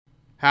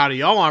Howdy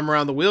y'all, I'm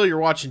Around the Wheel, you're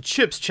watching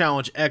Chips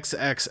Challenge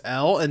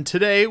XXL, and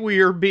today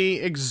we are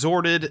being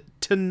exhorted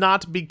to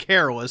not be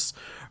careless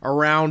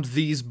around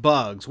these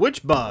bugs.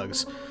 Which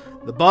bugs?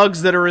 The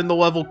bugs that are in the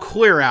level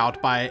Clear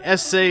Out by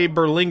S.A.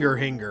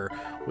 Berlingerhinger.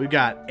 We've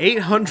got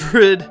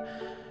 800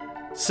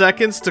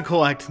 seconds to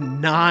collect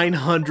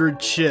 900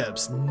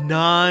 chips.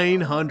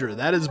 900.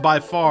 That is by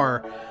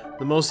far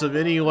the most of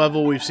any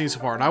level we've seen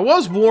so far. And I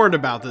was warned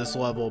about this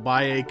level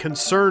by a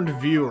concerned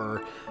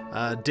viewer,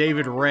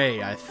 David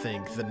Ray, I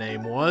think the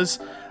name was.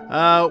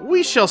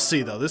 We shall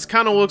see, though. This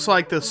kind of looks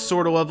like the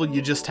sort of level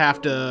you just have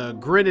to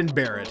grin and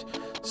bear it.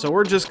 So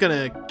we're just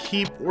gonna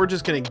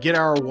get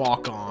our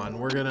walk on.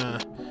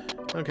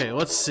 Okay,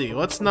 let's see.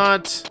 Let's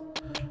not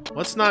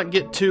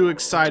get too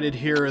excited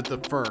here at the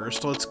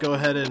first. Let's go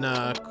ahead and,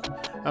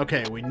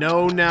 okay, we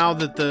know now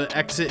that the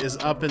exit is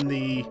up in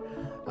the,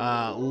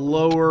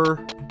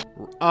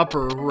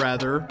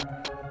 upper,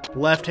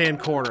 left-hand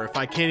corner. If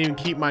I can't even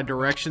keep my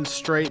directions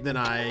straight, then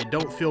I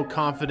don't feel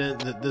confident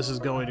that this is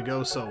going to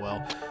go so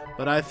well.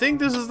 But I think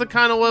this is the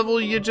kind of level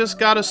you just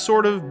gotta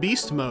sort of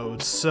beast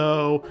mode,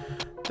 so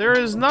there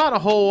is not a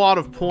whole lot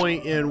of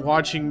point in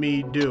watching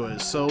me do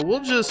it. So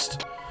we'll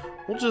just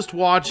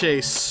watch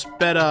a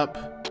sped up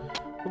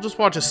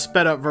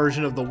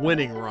version of the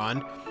winning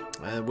run,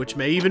 which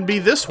may even be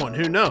this one.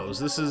 Who knows?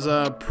 This is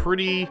a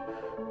pretty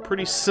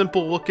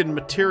simple looking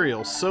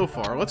material so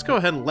far. Let's go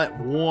ahead and let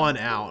one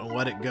out and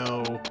let it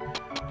go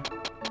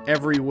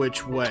every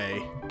which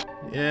way.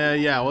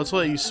 Yeah, let's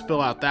let you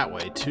spill out that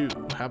way too.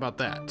 How about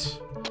that?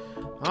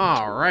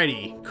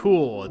 Alrighty,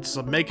 cool. It's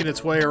making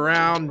its way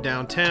around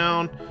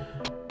downtown.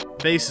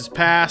 Face is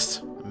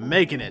past. I'm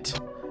making it.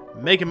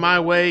 Making my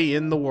way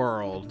in the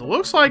world. It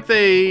looks like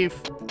they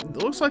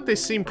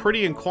seem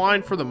pretty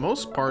inclined for the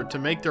most part to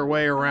make their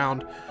way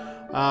around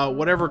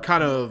whatever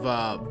kind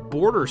of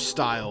border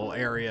style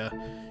area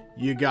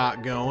you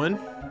got going.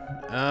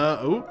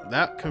 Oh,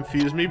 that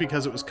confused me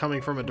because it was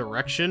coming from a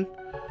direction.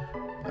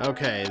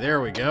 Okay,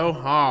 there we go.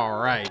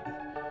 Alright.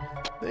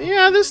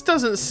 Yeah, this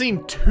doesn't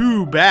seem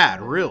too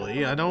bad,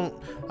 really.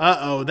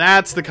 Uh-oh,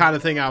 that's the kind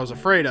of thing I was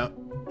afraid of.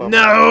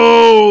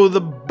 No!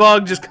 The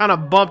bug just kind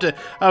of bumped it.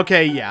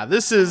 Okay, yeah,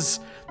 this is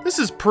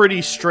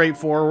pretty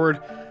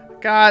straightforward.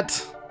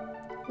 Got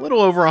a little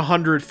over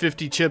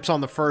 150 chips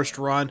on the first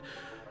run.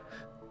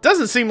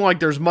 Doesn't seem like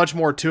there's much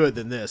more to it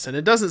than this, and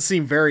it doesn't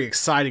seem very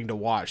exciting to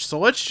watch. So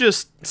let's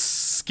just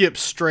skip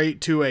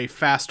straight to a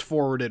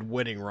fast-forwarded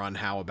winning run.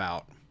 How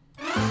about?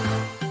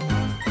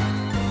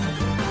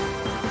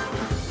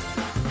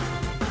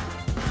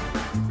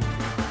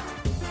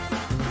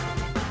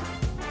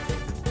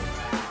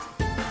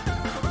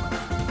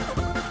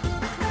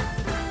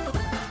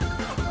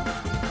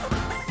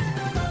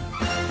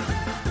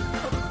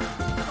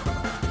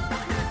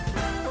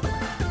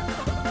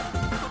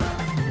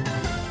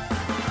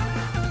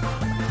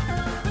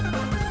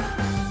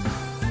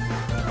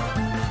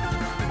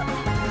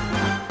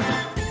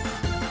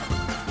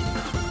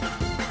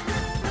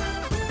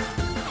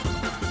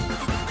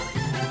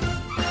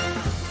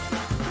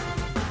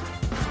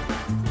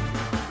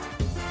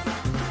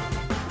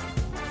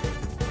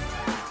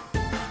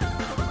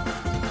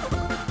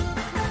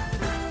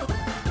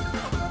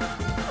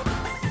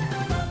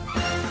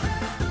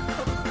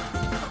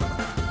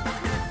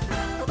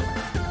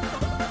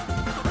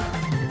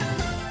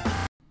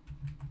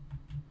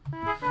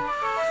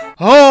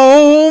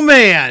 Oh,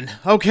 man.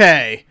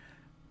 Okay.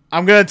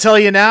 I'm going to tell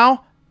you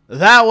now,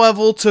 that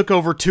level took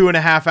over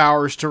 2.5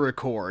 hours to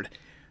record.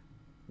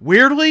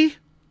 Weirdly,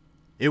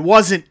 it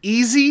wasn't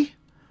easy,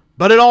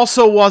 but it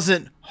also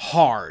wasn't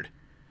hard.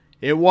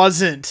 It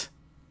wasn't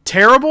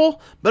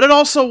terrible, but it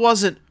also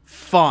wasn't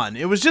fun.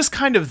 It was just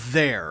kind of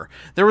there.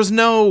 There was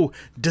no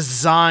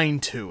design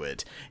to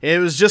it. It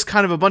was just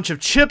kind of a bunch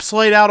of chips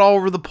laid out all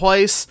over the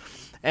place,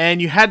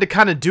 and you had to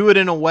kind of do it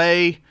in a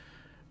way,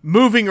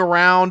 moving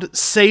around,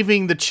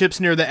 saving the chips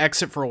near the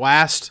exit for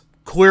last.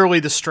 Clearly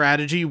the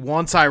strategy.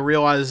 Once I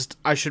realized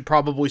I should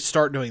probably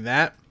start doing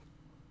that,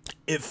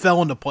 it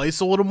fell into place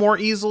a little more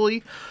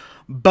easily.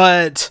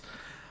 But,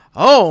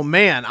 oh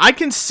man, I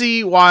can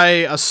see why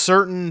a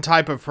certain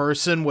type of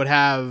person would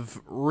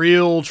have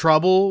real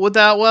trouble with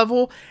that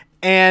level.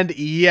 And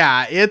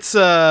yeah, it's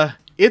a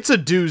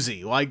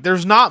doozy. Like,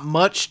 there's not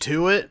much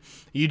to it.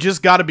 You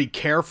just gotta be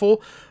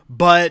careful.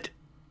 But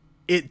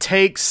it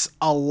takes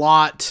a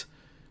lot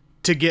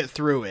to get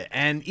through it.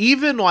 And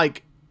even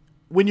like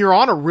when you're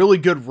on a really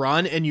good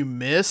run and you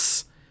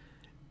miss,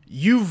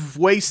 you've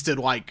wasted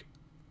like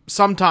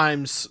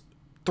sometimes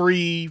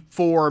 3,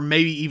 4,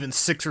 maybe even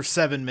 6 or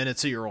 7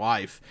 minutes of your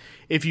life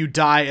if you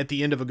die at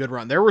the end of a good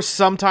run. There were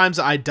some times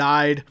I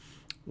died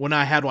when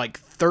I had like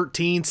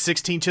 13,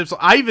 16 chips.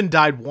 I even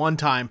died one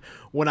time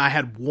when I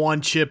had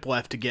 1 chip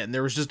left to get, and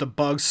there was just a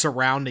bug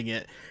surrounding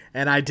it,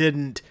 and I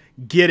didn't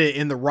get it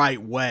in the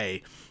right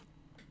way.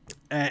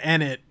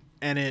 And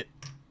it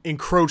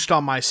encroached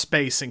on my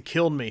space and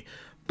killed me.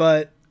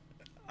 But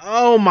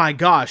oh my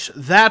gosh,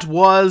 that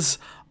was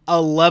a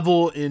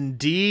level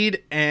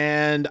indeed,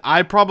 and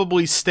I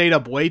probably stayed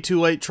up way too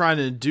late trying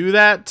to do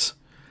that.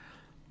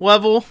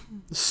 level.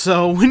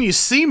 So when you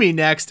see me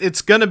next,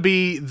 it's going to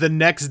be the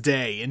next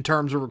day in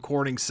terms of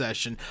recording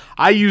session.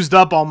 I used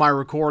up all my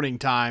recording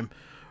time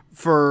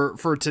for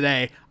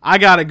today. I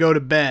got to go to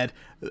bed.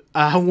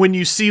 When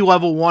you see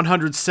level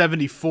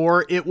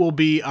 174, it will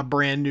be a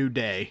brand new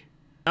day.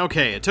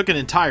 Okay, it took an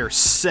entire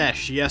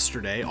sesh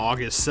yesterday,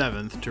 August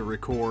 7th, to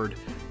record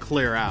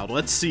Clear Out.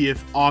 Let's see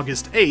if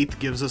August 8th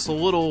gives us a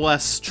little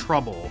less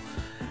trouble.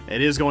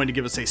 It is going to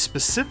give us a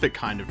specific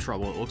kind of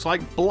trouble. It looks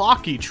like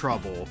Blocky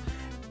Trouble.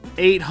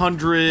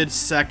 800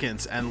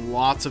 seconds and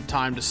lots of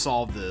time to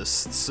solve this.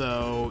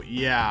 So,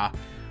 yeah,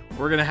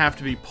 we're going to have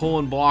to be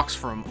pulling blocks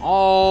from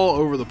all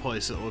over the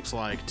place, it looks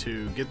like,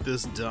 to get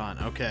this done.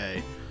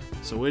 Okay,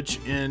 so which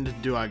end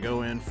do I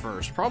go in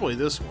first? Probably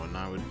this one,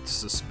 I would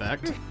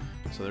suspect.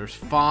 So there's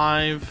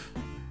five,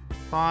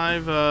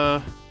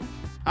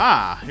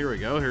 here we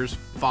go. Here's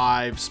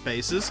 5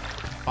 spaces.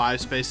 5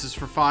 spaces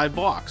for 5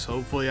 blocks.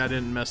 Hopefully I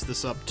didn't mess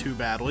this up too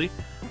badly.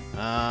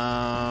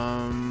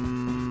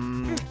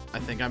 I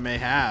think I may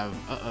have.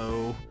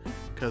 Uh-oh.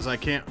 Because I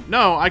can't...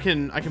 No, I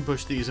can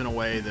push these in a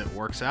way that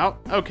works out.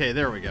 Okay,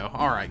 there we go.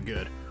 Alright,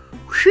 good.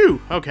 Whew!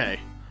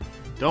 Okay.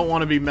 Don't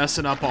want to be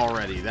messing up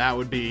already. That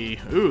would be...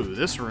 Ooh,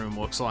 this room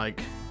looks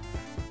like...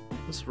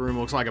 This room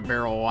looks like a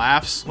barrel of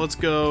laughs. Let's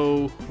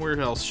go... Where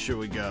else should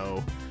we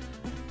go?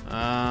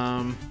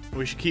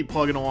 We should keep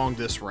plugging along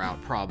this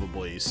route,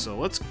 probably. So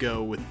let's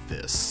go with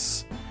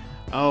this.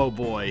 Oh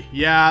boy.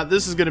 Yeah,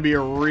 this is going to be a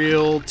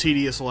real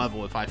tedious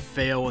level if I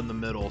fail in the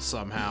middle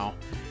somehow.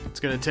 It's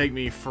going to take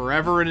me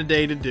forever and a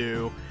day to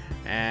do,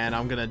 and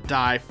I'm going to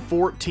die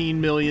 14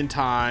 million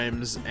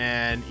times,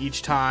 and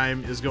each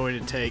time is going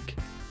to take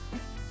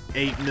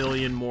 8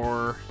 million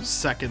more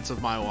seconds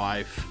of my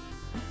life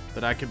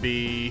that I could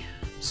be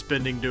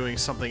spending doing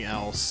something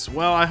else.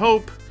 Well, I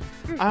hope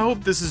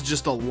this is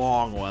just a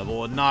long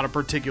level and not a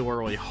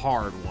particularly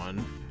hard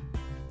one.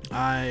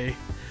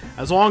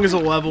 As long as a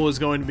level is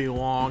going to be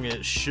long,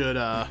 it should,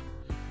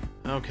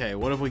 okay,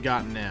 what have we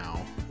got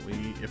now?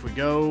 If we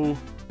go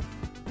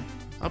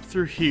up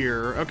through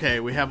here, okay,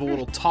 we have a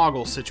little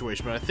toggle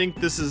situation, but I think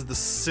this is the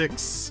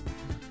 6th.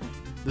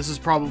 This is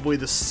probably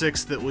the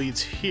 6th that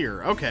leads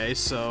here. Okay,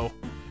 so,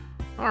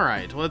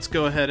 alright, let's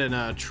go ahead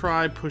and,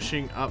 try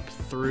pushing up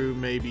through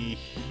maybe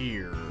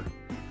here.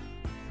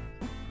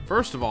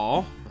 First of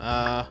all,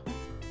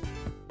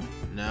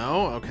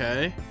 no,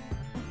 okay.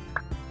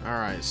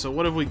 Alright, so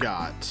what have we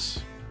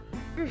got?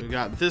 We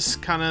got this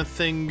kind of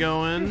thing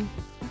going.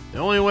 The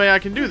only way I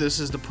can do this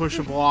is to push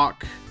a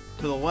block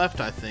to the left,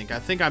 I think. I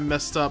think I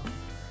messed up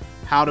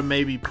how to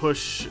maybe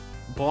push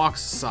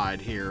blocks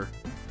aside here.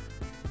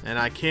 And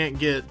I can't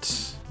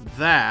get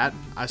that.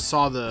 I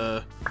saw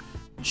the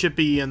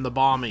Chippy and the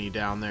Bomby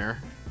down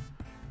there.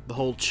 The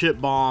whole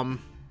chip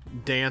bomb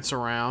dance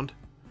around.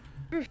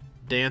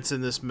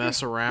 Dancing this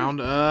mess around.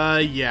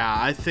 Yeah,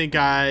 I think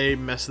I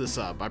messed this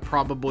up. I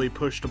probably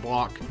pushed a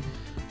block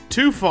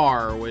too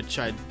far, which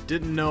I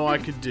didn't know I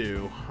could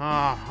do.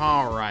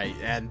 Alright,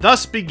 and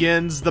thus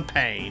begins the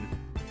pain.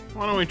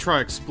 Why don't we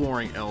try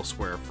exploring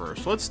elsewhere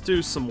first? Let's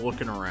do some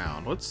looking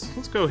around. Let's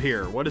go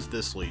here. What does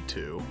this lead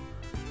to?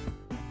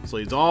 This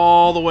leads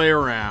all the way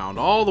around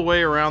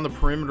the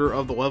perimeter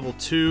of the level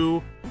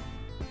 2.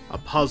 A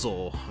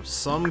puzzle of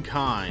some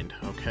kind.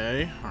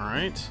 Okay,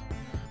 alright.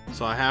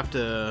 So I have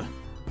to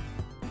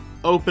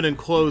open and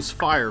close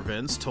fire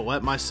vents to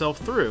let myself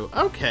through.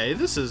 Okay,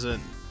 this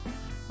isn't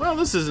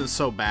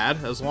so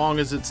bad, as long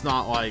as it's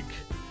not like,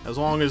 as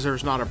long as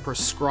there's not a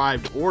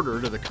prescribed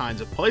order to the kinds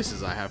of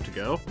places I have to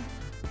go.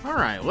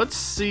 Alright, let's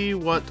see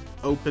what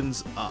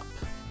opens up.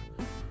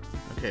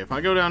 Okay, if I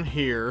go down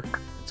here,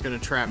 it's gonna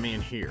trap me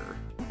in here.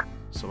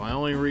 So my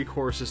only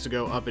recourse is to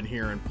go up in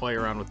here and play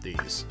around with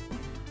these.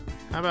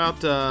 How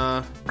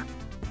about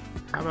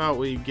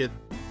we get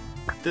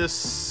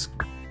this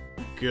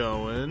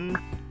going?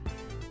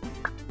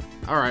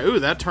 Alright, ooh,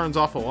 that turns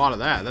off a lot of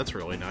that. That's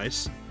really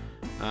nice.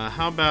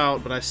 How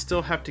about, but I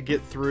still have to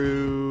get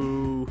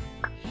through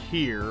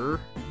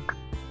here.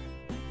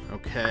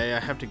 Okay, I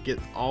have to get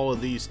all of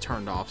these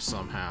turned off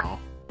somehow.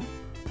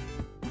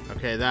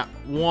 Okay, that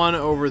one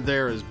over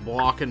there is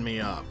blocking me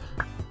up.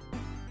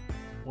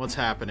 What's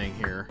happening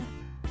here?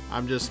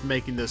 I'm just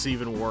making this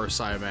even worse,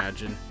 I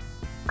imagine.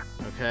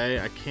 Okay,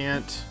 I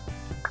can't...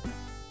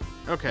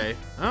 Okay.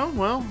 Oh,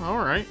 well,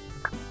 alright.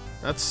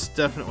 That's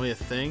definitely a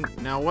thing.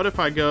 Now, what if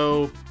I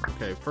go...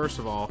 Okay, first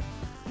of all,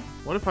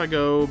 what if I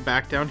go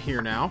back down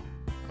here now?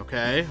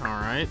 Okay,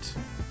 alright.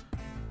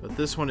 But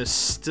this one is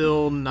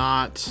still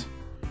not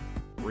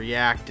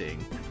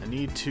reacting. I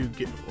need to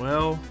get...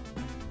 Well,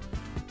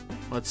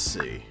 let's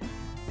see.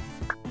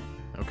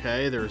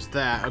 Okay, there's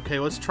that. Okay,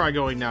 let's try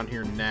going down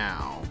here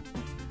now.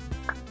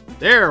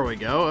 There we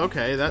go.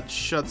 Okay, that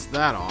shuts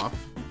that off.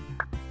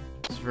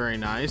 It's very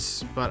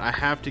nice. But I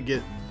have to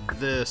get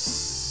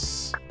this...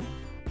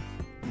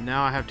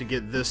 Now I have to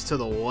get this to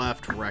the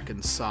left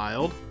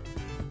reconciled.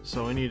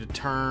 So we need to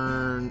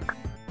turn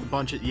a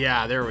bunch of...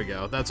 Yeah, there we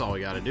go. That's all we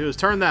gotta do is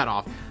turn that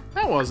off.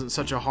 That wasn't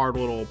such a hard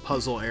little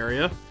puzzle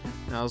area.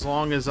 Now, as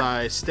long as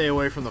I stay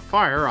away from the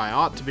fire, I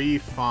ought to be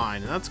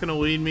fine. And that's going to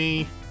lead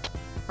me...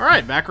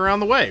 Alright, back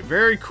around the way.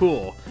 Very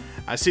cool.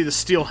 I see the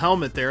steel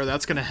helmet there.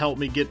 That's going to help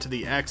me get to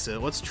the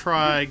exit. Let's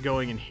try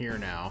going in here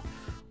now.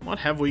 What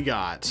have we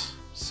got?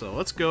 So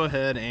let's go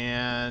ahead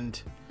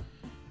and...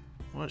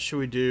 What should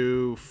we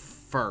do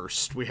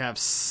first? We have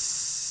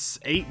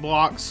 8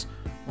 blocks.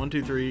 1,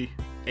 2, 3,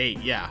 8.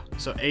 Yeah,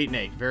 so 8 and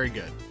 8. Very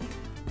good.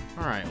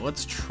 Alright,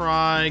 let's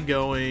try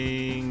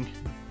going...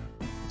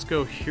 Let's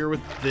go here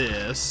with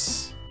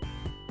this.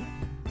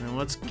 And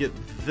let's get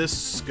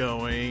this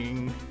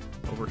going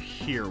over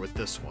here with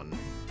this one.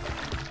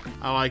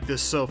 I like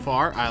this so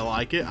far. I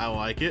like it. I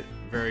like it.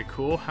 Very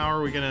cool. How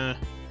are we gonna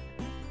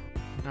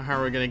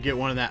get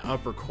one in that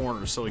upper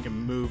corner so we can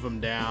move them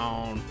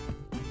down?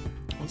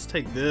 Let's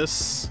take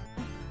this.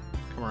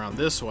 Come around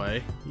this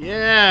way.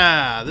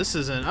 Yeah, this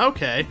isn't...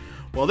 Okay.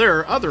 Well, there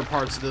are other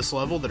parts of this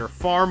level that are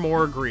far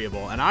more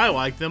agreeable, and I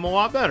like them a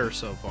lot better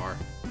so far.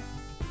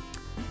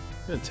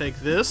 I'm gonna take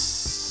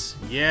this.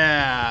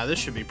 Yeah, this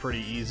should be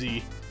pretty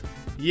easy.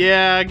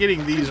 Yeah,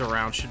 getting these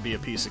around should be a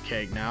piece of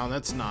cake now.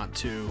 That's not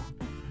too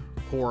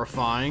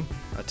horrifying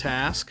a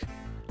task,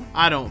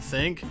 I don't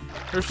think.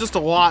 There's just a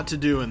lot to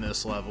do in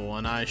this level,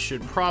 and I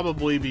should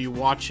probably be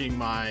watching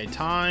my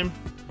time,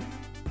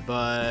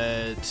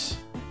 but...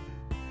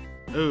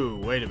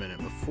 Ooh, wait a minute.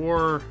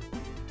 Before...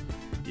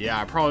 Yeah,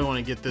 I probably want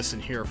to get this in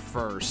here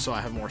first so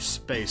I have more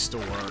space to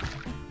work.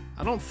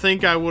 I don't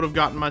think I would have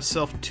gotten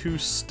myself too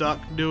stuck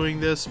doing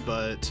this,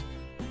 but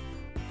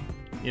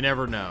you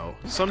never know.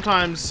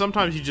 Sometimes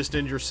you just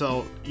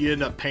you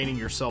end up painting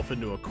yourself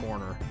into a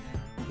corner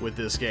with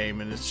this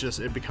game, and it's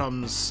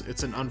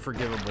an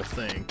unforgivable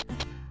thing.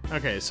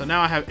 Okay, so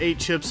now I have 8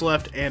 chips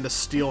left and a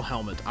steel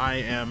helmet. I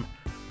am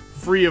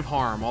free of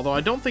harm, although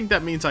I don't think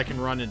that means I can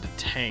run into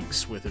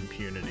tanks with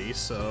impunity,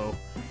 so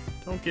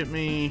don't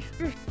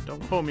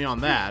quote me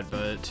on that,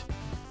 but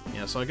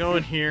yeah, so I go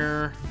in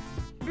here.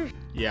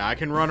 Yeah, I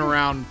can run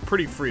around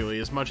pretty freely,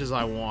 as much as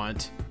I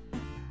want.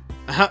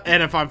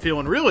 And if I'm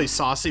feeling really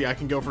saucy, I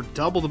can go for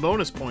double the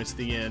bonus points at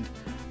the end,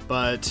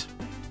 but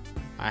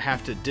I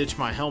have to ditch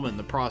my helmet in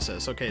the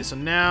process. Okay, so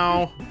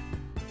now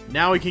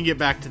we can get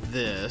back to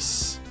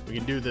this. We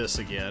can do this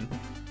again.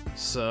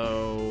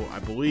 So, I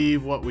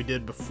believe what we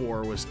did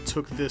before was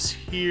took this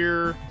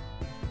here,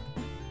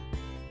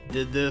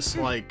 did this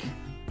like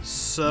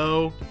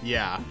so,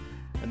 yeah,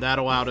 and that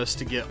allowed us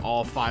to get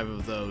all 5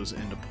 of those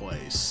into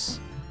place.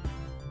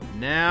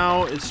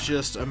 Now it's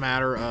just a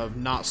matter of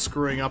not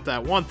screwing up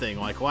that one thing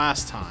like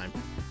last time.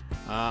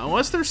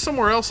 Unless there's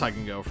somewhere else I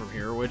can go from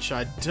here, which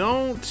I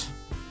don't...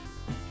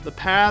 The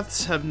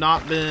paths have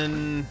not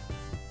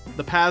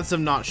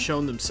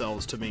shown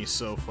themselves to me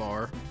so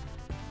far.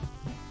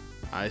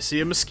 I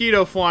see a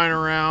mosquito flying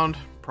around.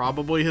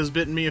 Probably has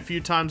bitten me a few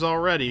times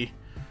already.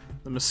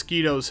 The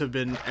mosquitoes have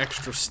been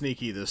extra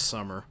sneaky this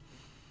summer.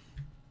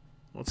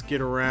 Let's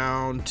get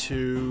around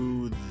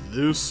to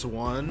this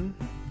one.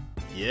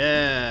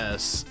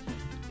 Yes.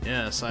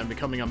 Yes, I'm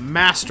becoming a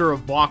master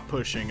of block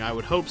pushing. I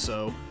would hope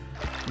so.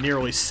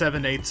 Nearly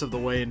 7/8 of the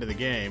way into the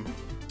game.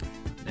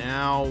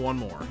 Now, one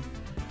more.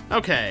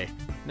 Okay.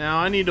 Now,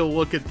 I need to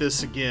look at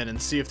this again and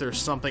see if there's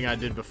something I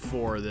did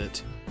before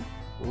that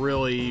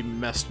really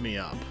messed me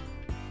up.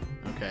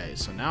 Okay,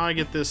 so now I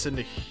get this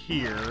into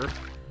here.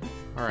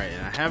 Alright,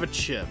 and I have a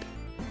chip.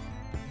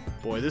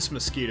 Boy, this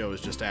mosquito is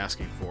just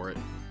asking for it.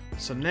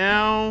 So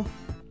now...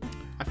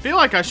 I feel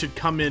like I should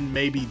come in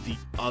maybe the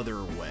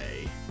other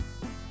way.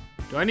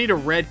 Do I need a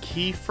red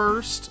key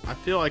first? I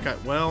feel like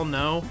well,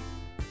 no.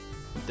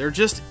 There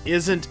just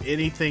isn't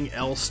anything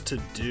else to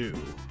do.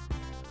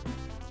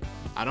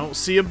 I don't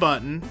see a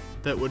button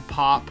that would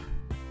pop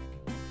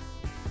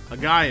a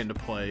guy into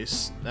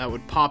place. That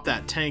would pop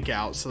that tank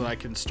out so that I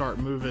can start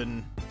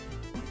moving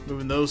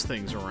those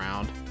things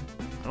around.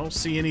 I don't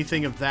see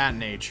anything of that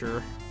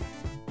nature.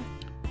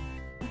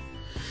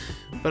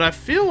 But I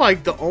feel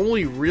like the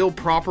only real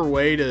proper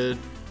way to...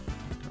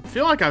 I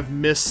feel like I've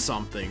missed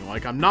something.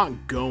 Like I'm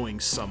not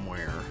going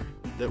somewhere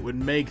that would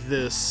make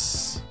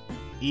this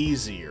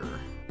easier.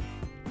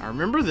 I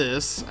remember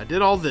this. I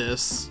did all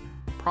this.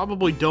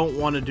 Probably don't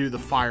want to do the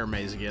fire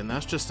maze again.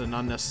 That's just an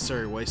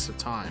unnecessary waste of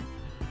time.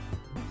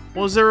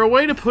 Well, is there a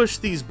way to push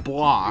these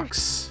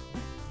blocks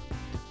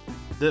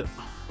that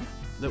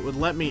would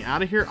let me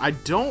out of here? I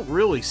don't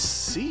really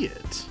see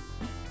it.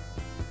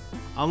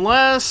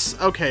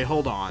 Unless... Okay,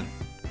 hold on.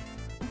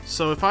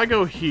 So if I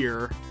go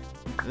here,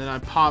 and then I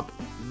pop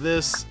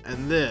this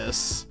and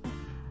this...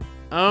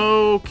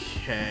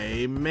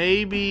 Okay,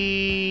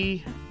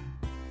 maybe...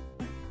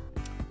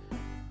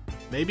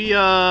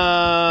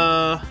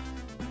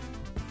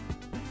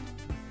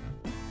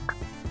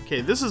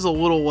 Okay, this is a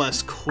little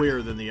less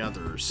clear than the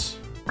others.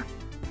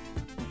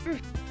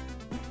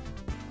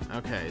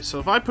 Okay, so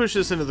if I push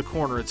this into the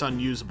corner, it's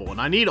unusable,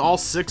 and I need all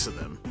 6 of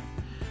them.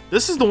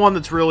 This is the one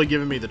that's really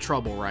giving me the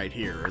trouble right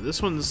here.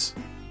 This one's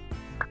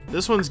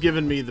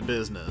giving me the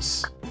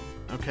business.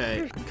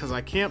 Okay, because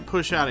I can't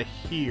push out of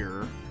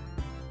here.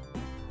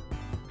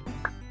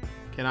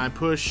 Can I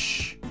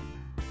push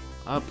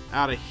up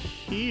out of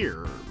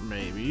here,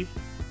 maybe.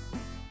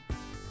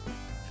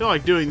 I feel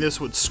like doing this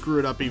would screw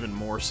it up even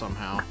more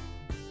somehow.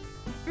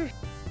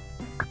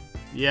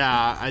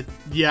 Yeah,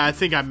 I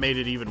think I made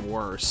it even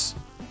worse.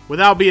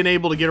 Without being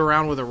able to get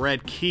around with a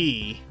red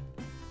key,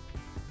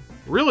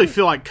 I really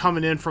feel like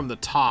coming in from the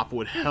top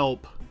would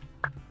help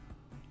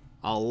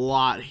a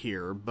lot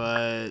here,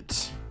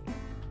 but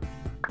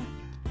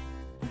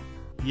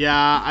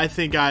yeah, I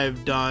think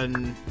I've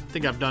done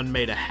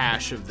made a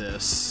hash of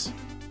this.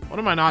 What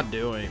am I not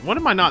doing? What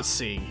am I not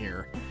seeing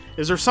here?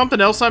 Is there something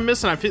else I'm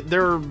missing?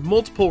 There are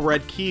multiple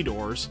red key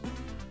doors.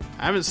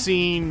 I haven't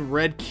seen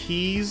red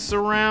keys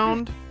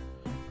around.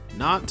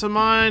 Not to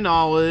my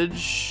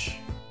knowledge.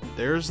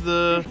 There's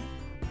the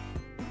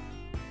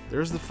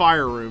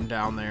fire room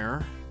down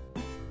there.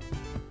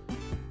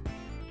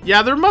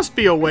 Yeah, there must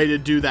be a way to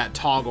do that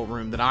toggle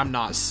room that I'm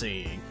not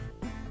seeing.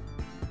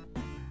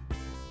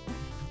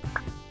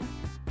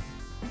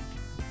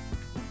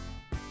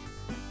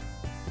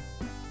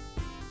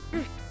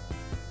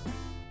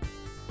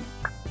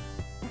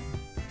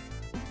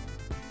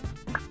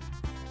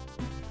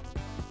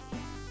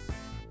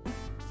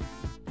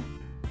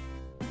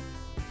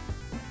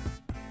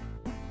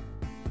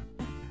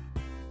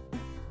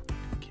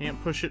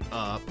 Can't push it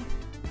up.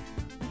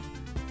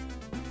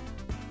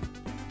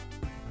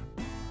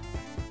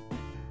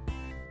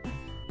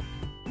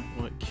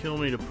 Will it kill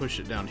me to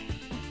push it down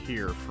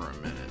here for a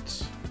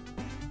minute?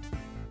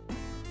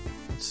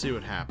 Let's see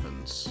what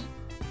happens.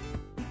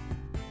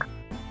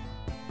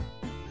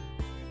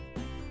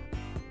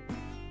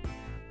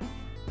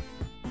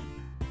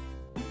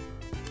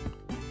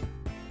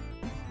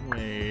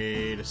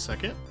 Wait a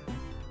second.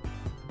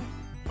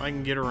 If I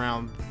can get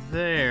around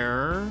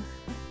there...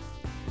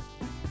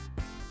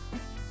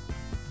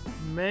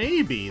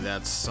 Maybe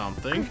that's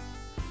something.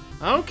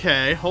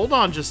 Okay, hold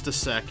on just a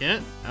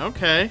second.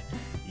 Okay.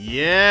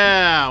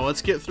 Yeah,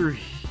 let's get through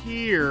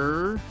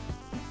here.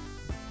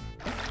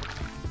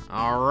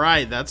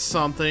 Alright, that's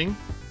something.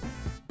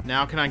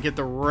 Now can I get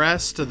the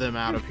rest of them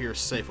out of here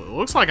safely? It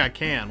looks like I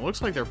can.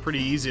 Looks like they're pretty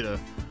easy to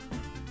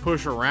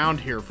push around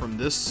here from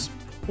this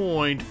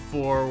point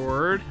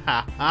forward.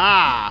 Ha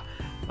ha!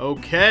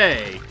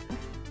 Okay.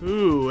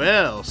 Ooh,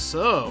 well,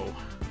 so.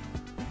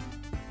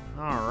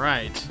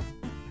 Alright.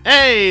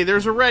 Hey,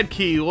 there's a red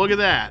key. Look at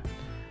that.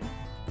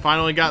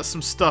 Finally got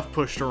some stuff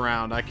pushed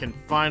around. I can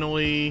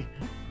finally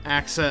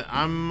access.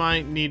 I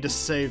might need to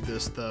save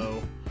this,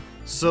 though.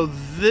 So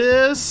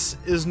this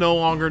is no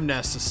longer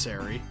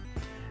necessary.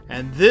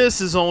 And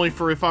this is only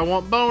for if I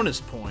want bonus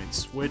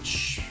points,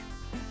 which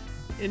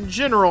in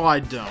general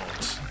I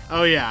don't.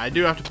 Oh yeah, I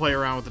do have to play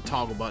around with the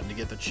toggle button to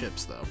get the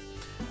chips, though.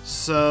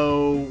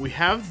 So we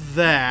have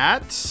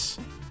that.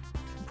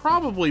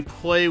 Probably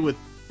play with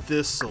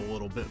this a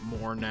little bit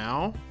more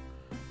now.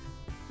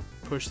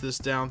 Push this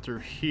down through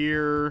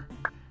here.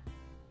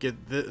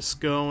 Get this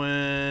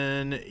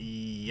going.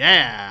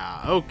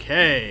 Yeah,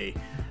 okay.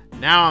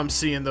 Now I'm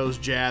seeing those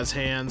jazz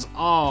hands.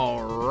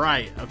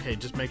 Alright. Okay,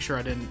 just make sure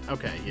I didn't...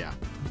 Okay, yeah.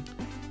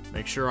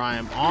 Make sure I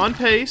am on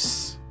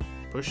pace.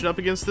 Push it up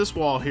against this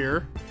wall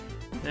here.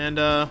 And,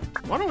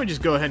 why don't we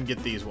just go ahead and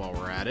get these while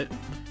we're at it.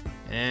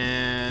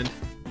 And...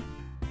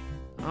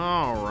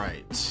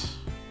 Alright.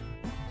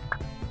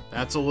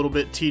 That's a little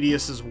bit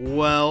tedious as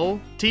well.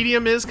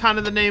 Tedium is kind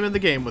of the name of the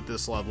game with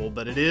this level,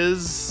 but it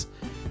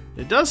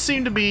does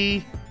seem to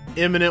be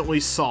imminently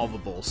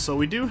solvable. So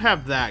we do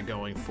have that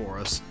going for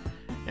us.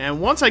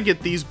 And once I get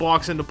these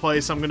blocks into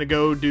place, I'm going to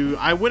go do...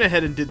 I went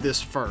ahead and did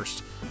this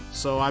first.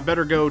 So I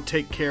better go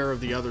take care of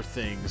the other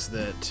things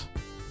that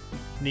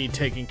need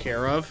taking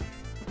care of.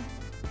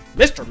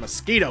 Mr.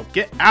 Mosquito,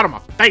 get out of my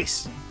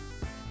face!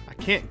 I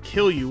can't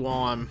kill you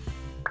while I'm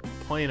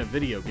playing a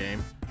video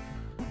game.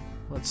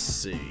 Let's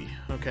see.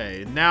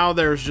 Okay, now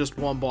there's just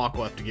one block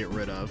left to get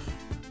rid of.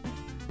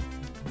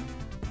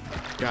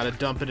 Gotta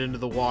dump it into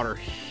the water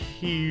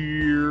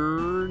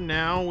here.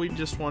 Now we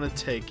just want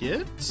to take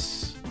it.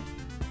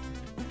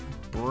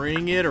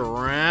 Bring it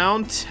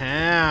around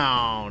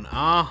town.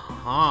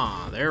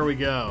 Uh-huh. There we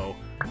go.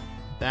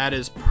 That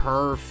is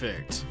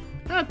perfect.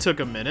 That took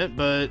a minute,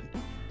 but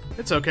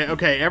it's okay.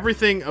 Okay,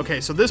 everything...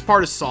 Okay, so this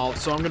part is solved,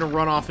 so I'm going to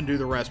run off and do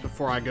the rest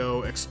before I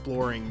go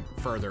exploring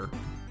further.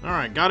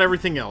 Alright, got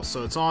everything else,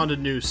 so it's on to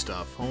new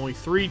stuff. Only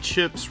 3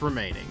 chips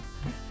remaining.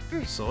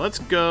 So let's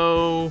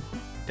go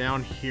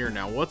down here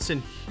now. What's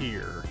in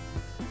here?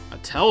 A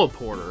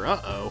teleporter.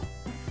 Uh-oh.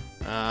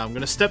 I'm going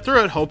to step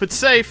through it. Hope it's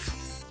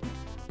safe.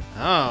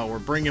 Oh, we're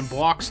bringing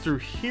blocks through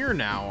here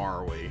now,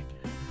 are we?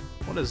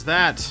 What is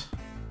that?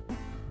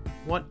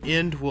 What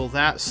end will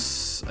that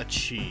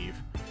achieve?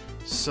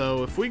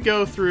 So if we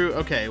go through...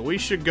 Okay, we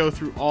should go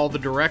through all the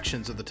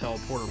directions of the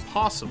teleporter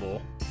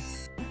possible.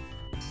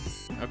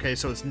 Okay,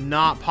 so it's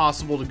not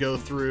possible to go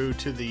through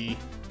to the...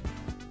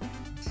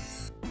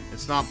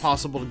 It's not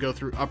possible to go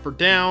through up or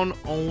down,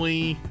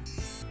 only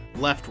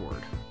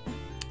leftward.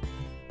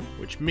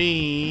 Which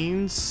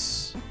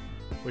means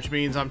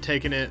I'm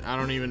taking it, I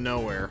don't even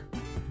know where.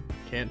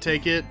 Can't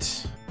take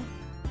it.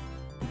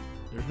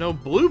 There's no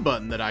blue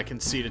button that I can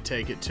see to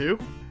take it to.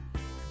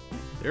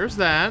 There's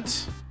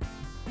that.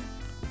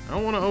 I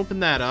don't want to open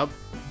that up.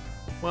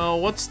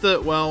 Well, what's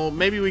the... Well,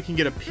 maybe we can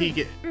get a peek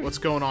at what's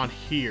going on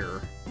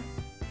here.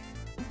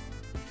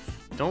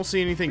 Don't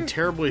see anything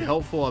terribly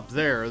helpful up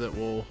there that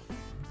will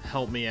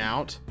help me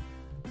out.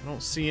 I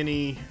don't see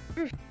any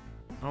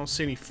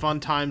fun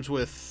times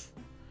with...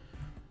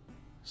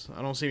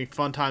 I don't see any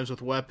fun times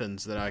with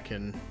weapons that I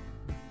can...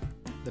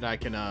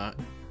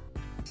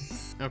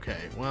 Okay,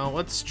 well,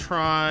 let's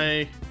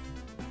try...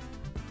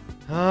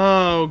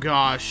 Oh,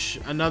 gosh.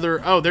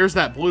 Another... Oh, there's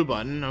that blue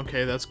button.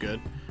 Okay, that's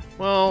good.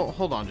 Well,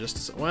 hold on just a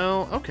sec.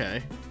 Well,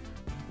 okay.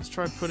 Let's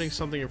try putting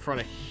something in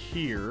front of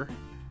here.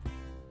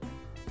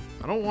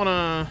 I don't want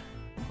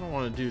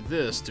to do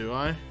this, do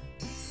I? I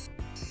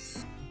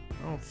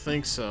don't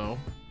think so.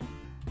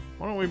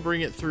 Why don't we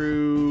bring it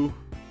through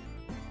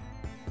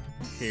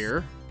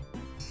here?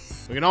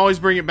 We can always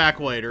bring it back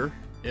later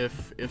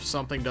if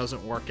something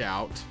doesn't work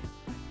out.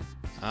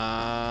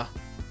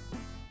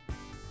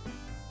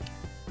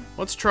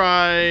 Let's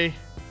try...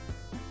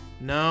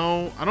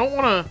 No, I don't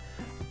want to...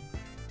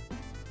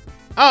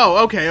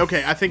 Oh, okay,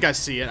 okay. I think I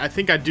see it. I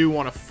think I do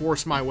want to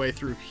force my way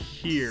through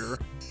here.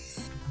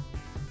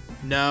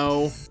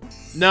 No.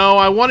 No,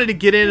 I wanted to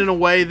get in a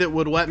way that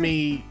would let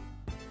me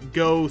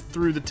go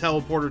through the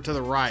teleporter to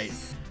the right.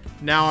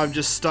 Now I've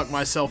just stuck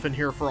myself in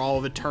here for all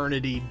of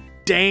eternity.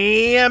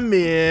 Damn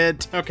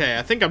it! Okay,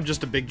 I think I'm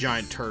just a big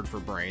giant turd for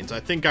brains.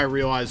 I think I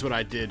realized what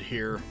I did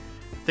here.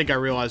 I think I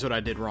realized what I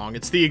did wrong.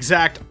 It's the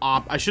exact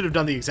I should have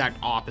done the exact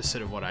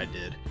opposite of what I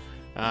did.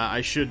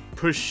 I should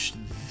push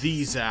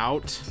these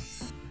out.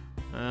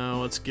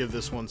 Let's give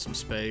this one some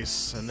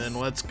space. And then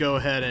let's go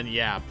ahead and,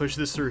 yeah, push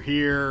this through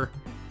here.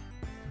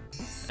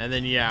 And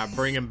then, yeah,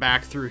 bring him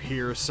back through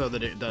here so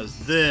that it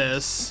does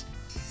this.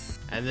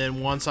 And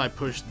then once I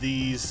push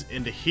these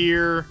into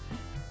here,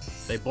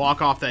 they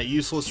block off that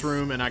useless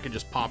room, and I can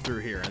just pop through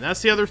here. And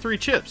that's the other 3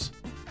 chips.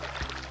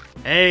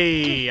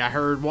 Hey, I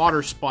heard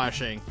water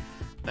splashing.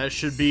 That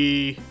should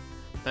be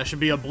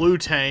a blue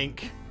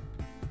tank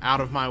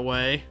out of my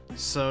way.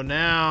 So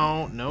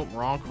now, nope,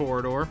 wrong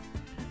corridor.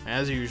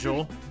 As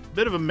usual.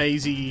 Bit of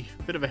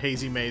a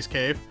hazy maze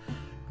cave.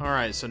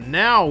 Alright, so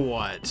now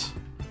what?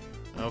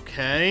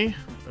 Okay.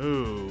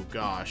 Ooh,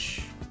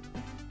 gosh.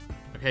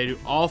 Okay, do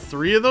all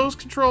 3 of those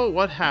control?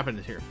 What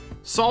happened here?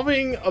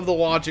 Solving of the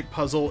logic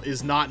puzzle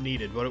is not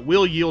needed, but it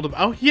will yield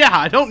a... Oh, yeah,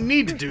 I don't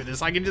need to do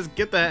this. I can just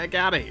get the heck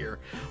out of here.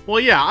 Well,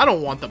 yeah, I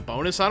don't want the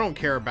bonus. I don't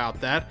care about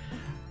that.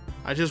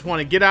 I just want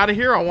to get out of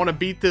here. I want to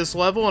beat this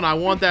level, and I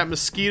want that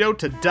mosquito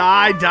to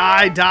die,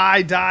 die,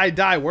 die, die,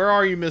 die. Where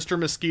are you, Mr.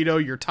 Mosquito?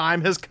 Your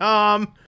time has come.